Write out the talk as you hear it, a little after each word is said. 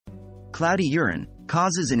Cloudy urine,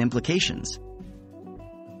 causes and implications.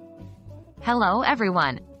 Hello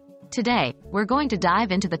everyone. Today, we're going to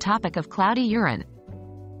dive into the topic of cloudy urine.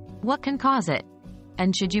 What can cause it?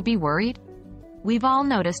 And should you be worried? We've all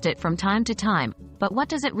noticed it from time to time, but what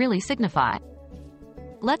does it really signify?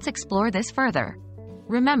 Let's explore this further.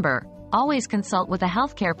 Remember, always consult with a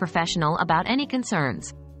healthcare professional about any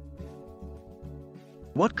concerns.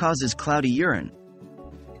 What causes cloudy urine?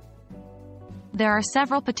 There are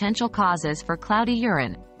several potential causes for cloudy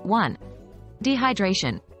urine. 1.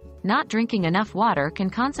 Dehydration. Not drinking enough water can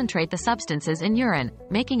concentrate the substances in urine,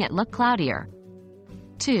 making it look cloudier.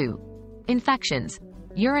 2. Infections.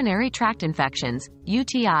 Urinary tract infections,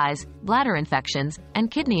 UTIs, bladder infections,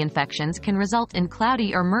 and kidney infections can result in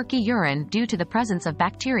cloudy or murky urine due to the presence of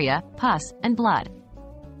bacteria, pus, and blood.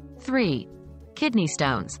 3. Kidney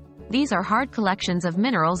stones. These are hard collections of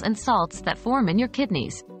minerals and salts that form in your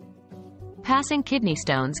kidneys. Passing kidney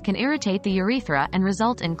stones can irritate the urethra and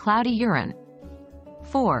result in cloudy urine.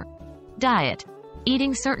 4. Diet.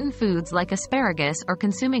 Eating certain foods like asparagus or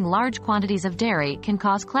consuming large quantities of dairy can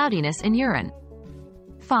cause cloudiness in urine.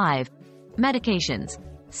 5. Medications.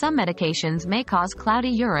 Some medications may cause cloudy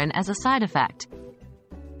urine as a side effect.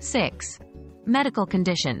 6. Medical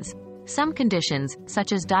conditions. Some conditions,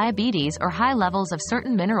 such as diabetes or high levels of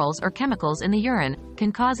certain minerals or chemicals in the urine,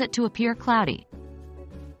 can cause it to appear cloudy.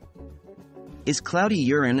 Is cloudy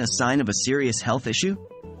urine a sign of a serious health issue?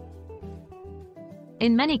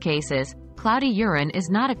 In many cases, cloudy urine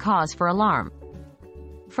is not a cause for alarm.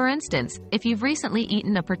 For instance, if you've recently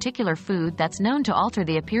eaten a particular food that's known to alter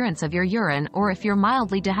the appearance of your urine, or if you're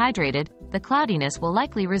mildly dehydrated, the cloudiness will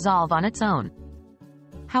likely resolve on its own.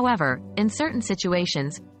 However, in certain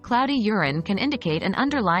situations, cloudy urine can indicate an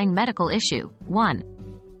underlying medical issue. 1.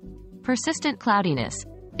 Persistent cloudiness.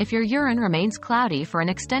 If your urine remains cloudy for an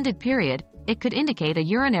extended period, it could indicate a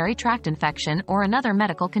urinary tract infection or another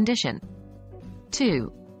medical condition.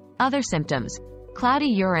 2. Other symptoms. Cloudy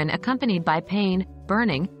urine accompanied by pain,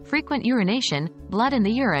 burning, frequent urination, blood in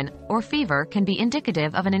the urine, or fever can be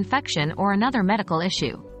indicative of an infection or another medical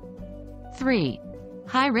issue. 3.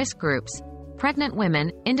 High-risk groups. Pregnant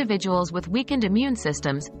women, individuals with weakened immune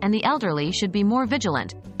systems, and the elderly should be more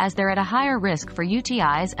vigilant, as they're at a higher risk for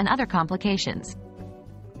UTIs and other complications.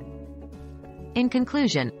 In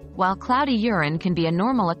conclusion, while cloudy urine can be a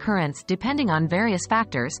normal occurrence depending on various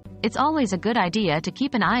factors, it's always a good idea to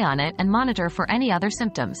keep an eye on it and monitor for any other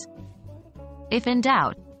symptoms. If in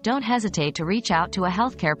doubt, don't hesitate to reach out to a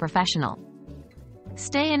healthcare professional.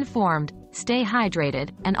 Stay informed, stay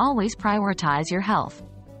hydrated, and always prioritize your health.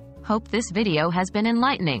 Hope this video has been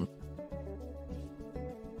enlightening.